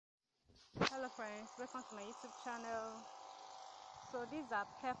Hello friends, welcome to my YouTube channel. So these are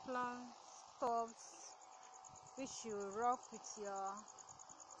peplum tops which you rock with your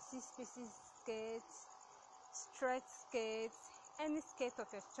 6-pieces skirt, straight skirt, any skirt of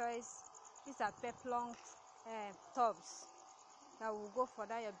your choice. These are peplum tops that will go for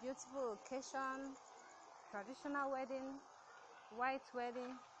that your beautiful occasion, traditional wedding, white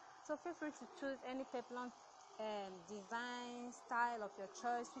wedding. So feel free to choose any peplum design style of your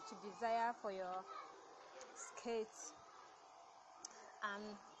choice which you desire for your skirt.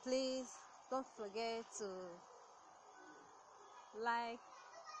 And please don't forget to like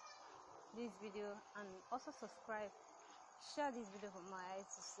this video and also subscribe, share this video for more eyes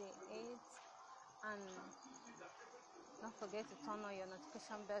to see it, and don't forget to turn on your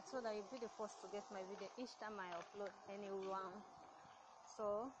notification bell so that you'll be the first to get my video each time I upload any one.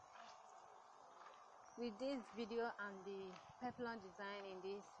 So with this video and the peplum design in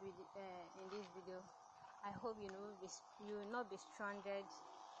this video, I hope you will not be stranded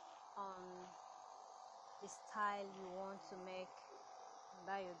on the style you want to make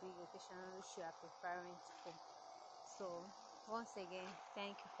by your big occasion which you are preparing for. So once again,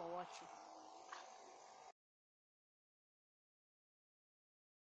 thank you for watching.